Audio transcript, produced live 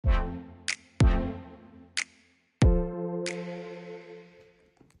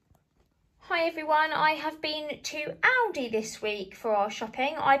Hi everyone, I have been to Aldi this week for our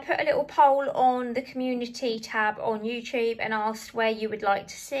shopping. I put a little poll on the community tab on YouTube and asked where you would like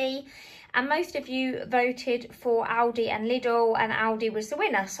to see, and most of you voted for Aldi and Lidl, and Aldi was the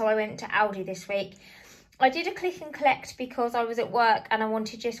winner, so I went to Aldi this week. I did a click and collect because I was at work and I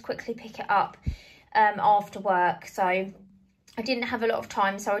wanted to just quickly pick it up after work, so I didn't have a lot of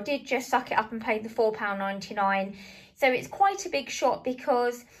time, so I did just suck it up and paid the £4.99. So it's quite a big shop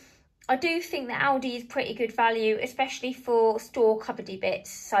because I do think that Aldi is pretty good value, especially for store cupboardy bits.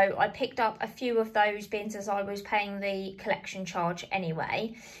 So I picked up a few of those bins as I was paying the collection charge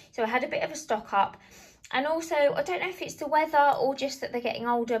anyway. So I had a bit of a stock up. And also, I don't know if it's the weather or just that they're getting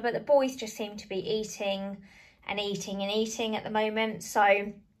older, but the boys just seem to be eating and eating and eating at the moment. So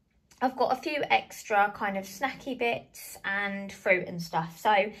I've got a few extra kind of snacky bits and fruit and stuff.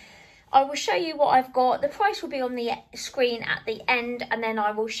 So I will show you what I've got. The price will be on the screen at the end, and then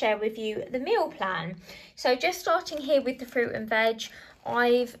I will share with you the meal plan. So just starting here with the fruit and veg,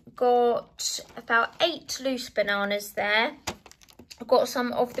 I've got about 8 loose bananas there. I've got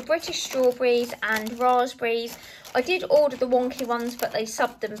some of the British strawberries and raspberries. I did order the wonky ones, but they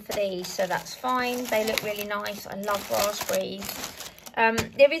subbed them for these, so that's fine. They look really nice. I love raspberries.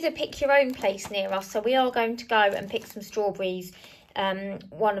 There is a pick your own place near us, so we are going to go and pick some strawberries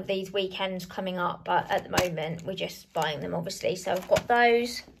one of these weekends coming up, but at the moment we're just buying them, obviously. So I've got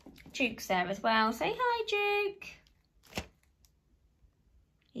those. Duke's there as well. Say hi, Duke.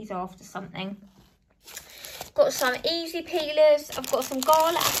 He's after something. Got some easy peelers. I've got some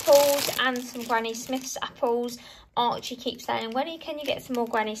Gala apples and some Granny Smith's apples. Archie keeps saying, when can you get some more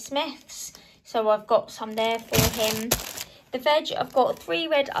Granny Smiths? So I've got some there for him. The veg, I've got 3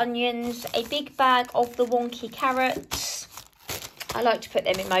 red onions, a big bag of the wonky carrots. I like to put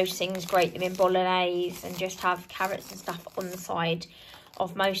them in most things, grate them in bolognese and just have carrots and stuff on the side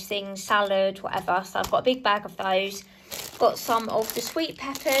of most things, salad, whatever. So I've got a big bag of those. Got some of the sweet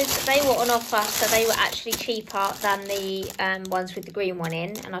peppers. They were on offer, so they were actually cheaper than the ones with the green one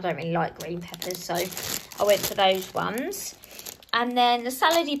in. And I don't really like green peppers, so I went for those ones. And then the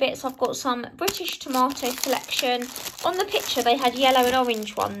salady bits, I've got some British tomato selection. On the picture, they had yellow and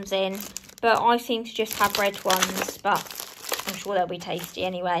orange ones in, but I seem to just have red ones, but I'm sure they'll be tasty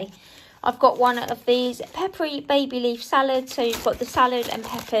anyway. I've got one of these peppery baby leaf salads. So you've got the salad and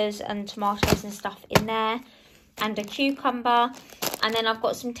peppers and tomatoes and stuff in there. And a cucumber. And then I've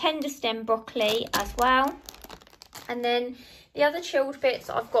got some tender stem broccoli as well. And then the other chilled bits,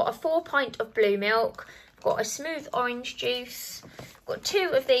 I've got a 4 pint of blue milk. I've got a smooth orange juice. I've got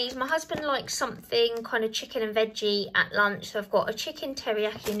 2 of these. My husband likes something kind of chicken and veggie at lunch. So I've got a chicken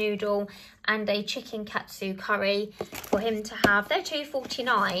teriyaki noodle and a chicken katsu curry for him to have. They're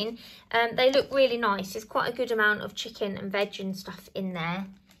 $2.49. They look really nice. There's quite a good amount of chicken and veg and stuff in there.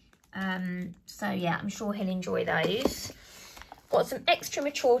 So yeah, I'm sure he'll enjoy those. Got some extra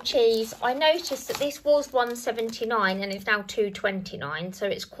mature cheese. I noticed that this was $1.79 and it's now $2.29, so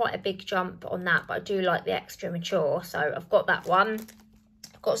it's quite a big jump on that, but I do like the extra mature, so I've got that one.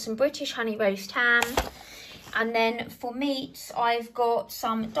 I've got some British honey roast ham. And then for meats, I've got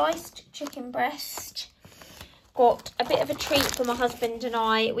some diced chicken breast. Got a bit of a treat for my husband and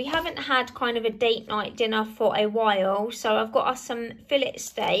I. We haven't had kind of a date night dinner for a while, so I've got us some fillet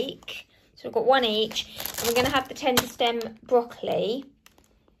steak. So we've got 1 each, and we're going to have the tender stem broccoli.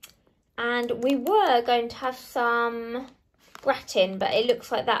 And we were going to have some gratin, but it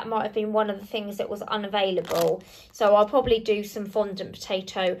looks like that might have been one of the things that was unavailable. So I'll probably do some fondant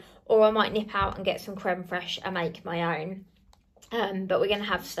potato, or I might nip out and get some creme fraiche and make my own. But we're going to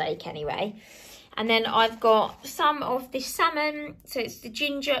have steak anyway. And then I've got some of this salmon. So it's the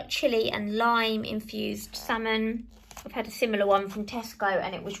ginger, chilli and lime infused salmon. I've had a similar one from Tesco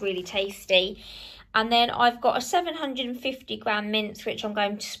and it was really tasty. And then I've got a 750 gram mince, which I'm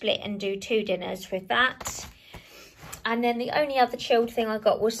going to split and do 2 dinners with that. And then the only other chilled thing I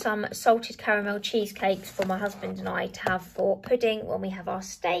got was some salted caramel cheesecakes for my husband and I to have for pudding when we have our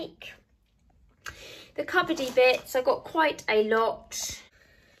steak. The cupboardy bits, I got quite a lot.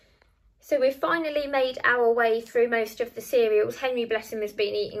 So we've finally made our way through most of the cereals. Henry, bless him, has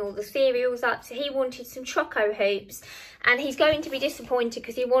been eating all the cereals up. So he wanted some Choco Hoops. And he's going to be disappointed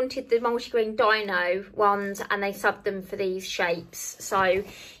because he wanted the multigrain dino ones and they subbed them for these shapes. So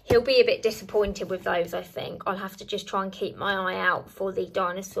he'll be a bit disappointed with those, I think. I'll have to just try and keep my eye out for the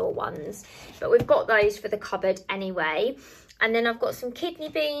dinosaur ones. But we've got those for the cupboard anyway. And then I've got some kidney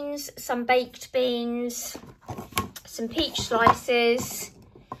beans, some baked beans, some peach slices.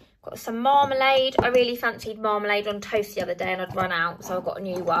 Got some marmalade. I really fancied marmalade on toast the other day and I'd run out, so I got a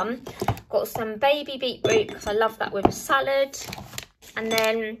new one. Got some baby beetroot because I love that with a salad. And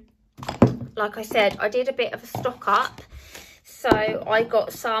then, like I said, I did a bit of a stock up. So I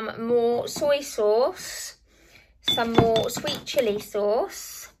got some more soy sauce, some more sweet chilli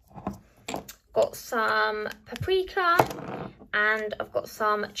sauce, got some paprika, and I've got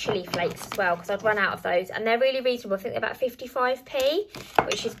some chilli flakes as well because I'd run out of those, and they're really reasonable. I think they're about 55p,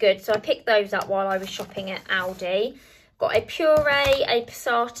 which is good. So I picked those up while I was shopping at Aldi. Got a puree, a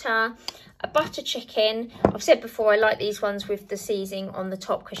passata, a butter chicken. I've said before I like these ones with the seasoning on the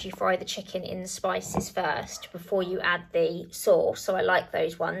top because you fry the chicken in the spices first before you add the sauce. So I like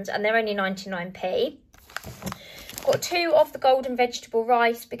those ones, and they're only 99p. Got 2 of the golden vegetable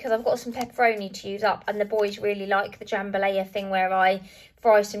rice because I've got some pepperoni to use up, and the boys really like the jambalaya thing where I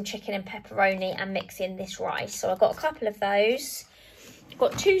fry some chicken and pepperoni and mix in this rice. So I've got a couple of those.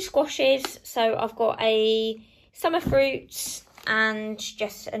 Got 2 squashes, so I've got a summer fruits and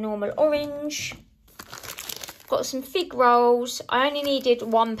just a normal orange. Got some fig rolls. I only needed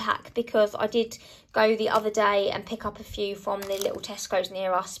 1 pack because I did go the other day and pick up a few from the little Tesco's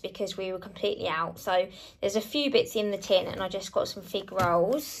near us because we were completely out. So there's a few bits in the tin and I just got some fig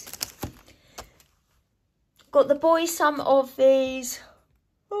rolls. Got the boys some of these,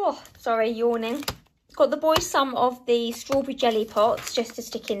 oh sorry, yawning. Got the boys some of the strawberry jelly pots just to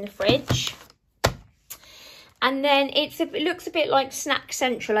stick in the fridge. And then it looks a bit like Snack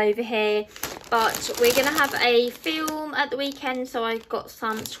Central over here, but we're going to have a film at the weekend, so I've got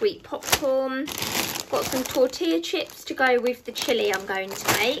some sweet popcorn. Got some tortilla chips to go with the chili I'm going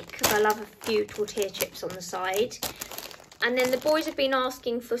to make, because I love a few tortilla chips on the side. And then the boys have been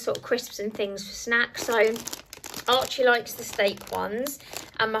asking for sort of crisps and things for snacks, so Archie likes the steak ones,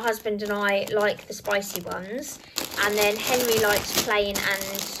 and my husband and I like the spicy ones. And then Henry likes plain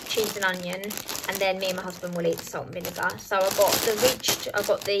and cheese and onion, and then me and my husband will eat the salt and vinegar. So I've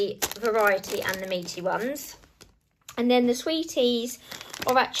got the variety and the meaty ones. And then the sweeties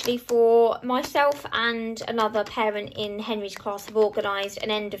are actually for myself and another parent in Henry's class have organised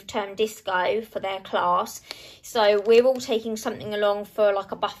an end of term disco for their class. So we're all taking something along for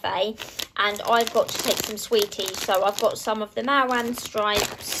like a buffet, and I've got to take some sweeties. So I've got some of the Marouane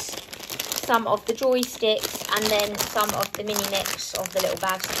stripes, some of the joysticks, and then some of the mini mix of the little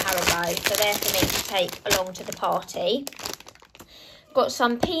bags of Haribo. So they're for me to take along to the party. Got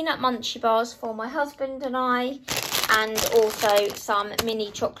some peanut munchie bars for my husband and I, and also some mini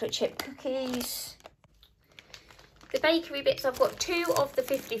chocolate chip cookies. The bakery bits, I've got 2 of the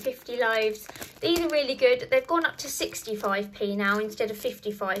 50/50 loaves. These are really good. They've gone up to 65p now instead of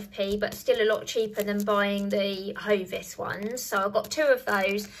 55p, but still a lot cheaper than buying the Hovis ones. So I've got 2 of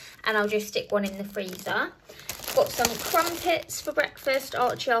those, and I'll just stick one in the freezer. Got some crumpets for breakfast.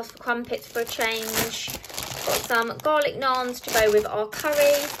 Archie asked for crumpets for a change. Got some garlic naans to go with our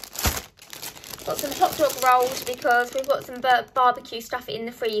curry. Got some hot dog rolls because we've got some barbecue stuff in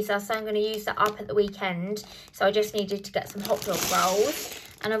the freezer, so I'm going to use that up at the weekend. So I just needed to get some hot dog rolls.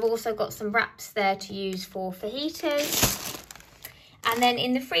 And I've also got some wraps there to use for fajitas. And then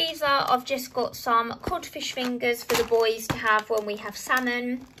in the freezer, I've just got some codfish fingers for the boys to have when we have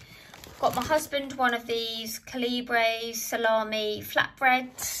salmon. Got my husband one of these Calibres salami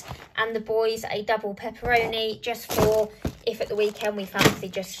flatbreads, and the boys a double pepperoni, just for if at the weekend we fancy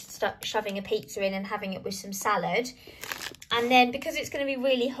just shoving a pizza in and having it with some salad. And then because it's going to be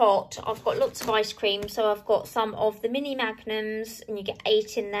really hot, I've got lots of ice cream, so I've got some of the mini magnums, and you get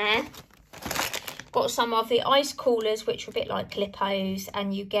 8 in there. Got some of the ice coolers, which are a bit like Clippos,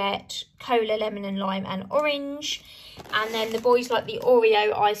 and you get cola, lemon and lime and orange. And then the boys like the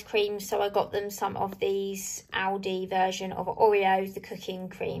Oreo ice cream, so I got them some of these Aldi version of Oreos, the cooking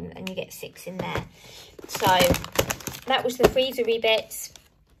cream, and you get 6 in there. So that was the freezery bits.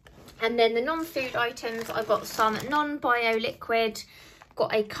 And then the non-food items, I got some non-bio liquid,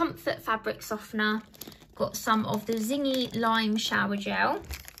 got a Comfort fabric softener, got some of the Zingy lime shower gel.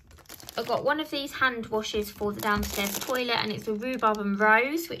 I've got one of these hand washes for the downstairs toilet, and it's a rhubarb and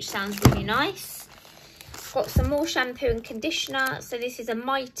rose, which sounds really nice. Got some more shampoo and conditioner. So this is a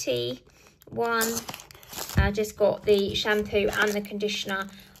Mighty one. I just got the shampoo and the conditioner.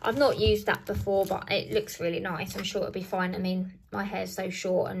 I've not used that before, but it looks really nice. I'm sure it'll be fine. I mean, my hair's so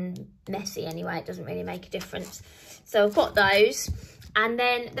short and messy anyway, it doesn't really make a difference. So I've got those. And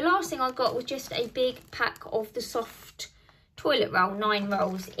then the last thing I got was just a big pack of the soft toilet roll, 9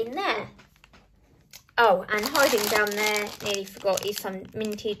 rolls in there. Oh, and hiding down there, nearly forgot, is some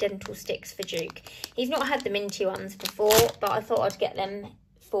minty dental sticks for Duke. He's not had the minty ones before, but I thought I'd get them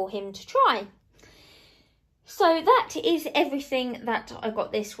for him to try. So that is everything that I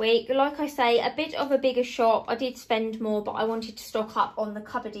got this week. Like I say, a bit of a bigger shop. I did spend more, but I wanted to stock up on the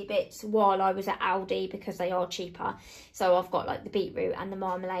cupboardy bits while I was at Aldi because they are cheaper. So I've got like the beetroot and the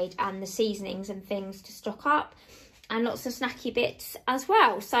marmalade and the seasonings and things to stock up, and lots of snacky bits as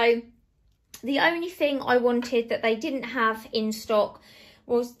well. So the only thing I wanted that they didn't have in stock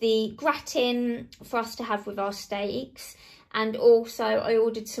was the gratin for us to have with our steaks. And also I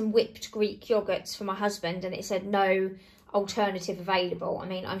ordered some whipped Greek yoghurts for my husband, and it said no alternative available. I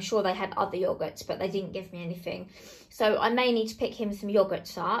mean, I'm sure they had other yoghurts, but they didn't give me anything. So I may need to pick him some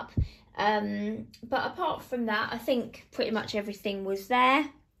yoghurts up. But apart from that, I think pretty much everything was there.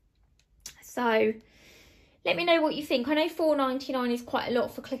 So let me know what you think. I know £4.99 is quite a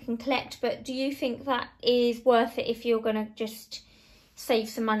lot for click and collect, but do you think that is worth it if you're going to just save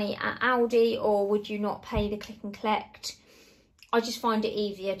some money at Aldi, or would you not pay the click and collect? I just find it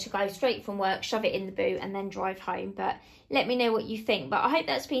easier to go straight from work, shove it in the boot and then drive home. But let me know what you think. But I hope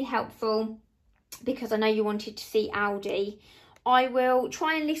that's been helpful, because I know you wanted to see Aldi. I will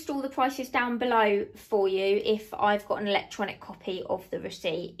try and list all the prices down below for you if I've got an electronic copy of the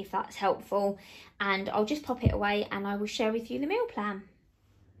receipt, if that's helpful. And I'll just pop it away and I will share with you the meal plan.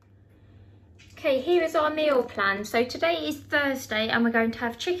 Okay, here is our meal plan. So today is Thursday and we're going to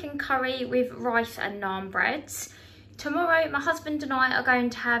have chicken curry with rice and naan breads. Tomorrow, my husband and I are going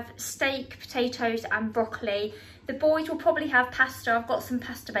to have steak, potatoes and broccoli. The boys will probably have pasta. I've got some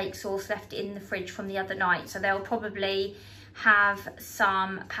pasta bake sauce left in the fridge from the other night, so they'll probably have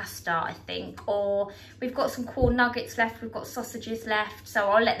some pasta, I think. Or we've got some corn nuggets left, we've got sausages left,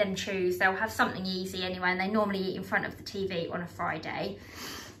 so I'll let them choose. They'll have something easy anyway, and they normally eat in front of the TV on a Friday.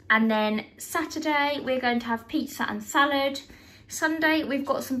 And then Saturday, we're going to have pizza and salad. Sunday, we've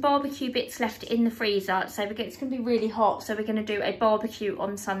got some barbecue bits left in the freezer, so it's going to be really hot, so we're going to do a barbecue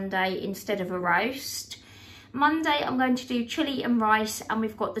on Sunday instead of a roast. Monday, I'm going to do chilli and rice, and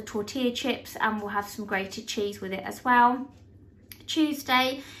we've got the tortilla chips, and we'll have some grated cheese with it as well.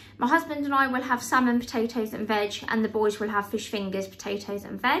 Tuesday, my husband and I will have salmon, potatoes and veg, and the boys will have fish fingers, potatoes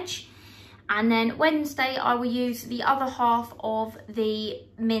and veg. And then Wednesday, I will use the other half of the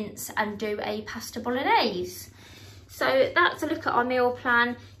mince and do a pasta bolognese. So that's a look at our meal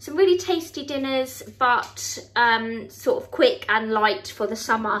plan. Some really tasty dinners, but sort of quick and light for the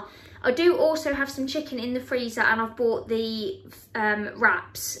summer. I do also have some chicken in the freezer, and I've bought the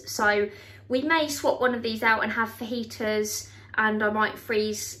wraps. So we may swap one of these out and have fajitas, and I might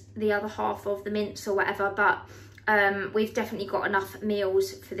freeze the other half of the mince or whatever. But we've definitely got enough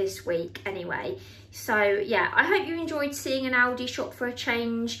meals for this week anyway. So yeah, I hope you enjoyed seeing an Aldi shop for a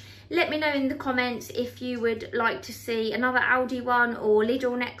change. Let me know in the comments if you would like to see another Aldi one or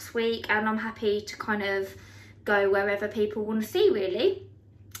Lidl next week, and I'm happy to kind of go wherever people want to see, really.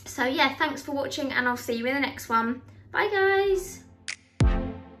 So yeah, thanks for watching, and I'll see you in the next one. Bye guys.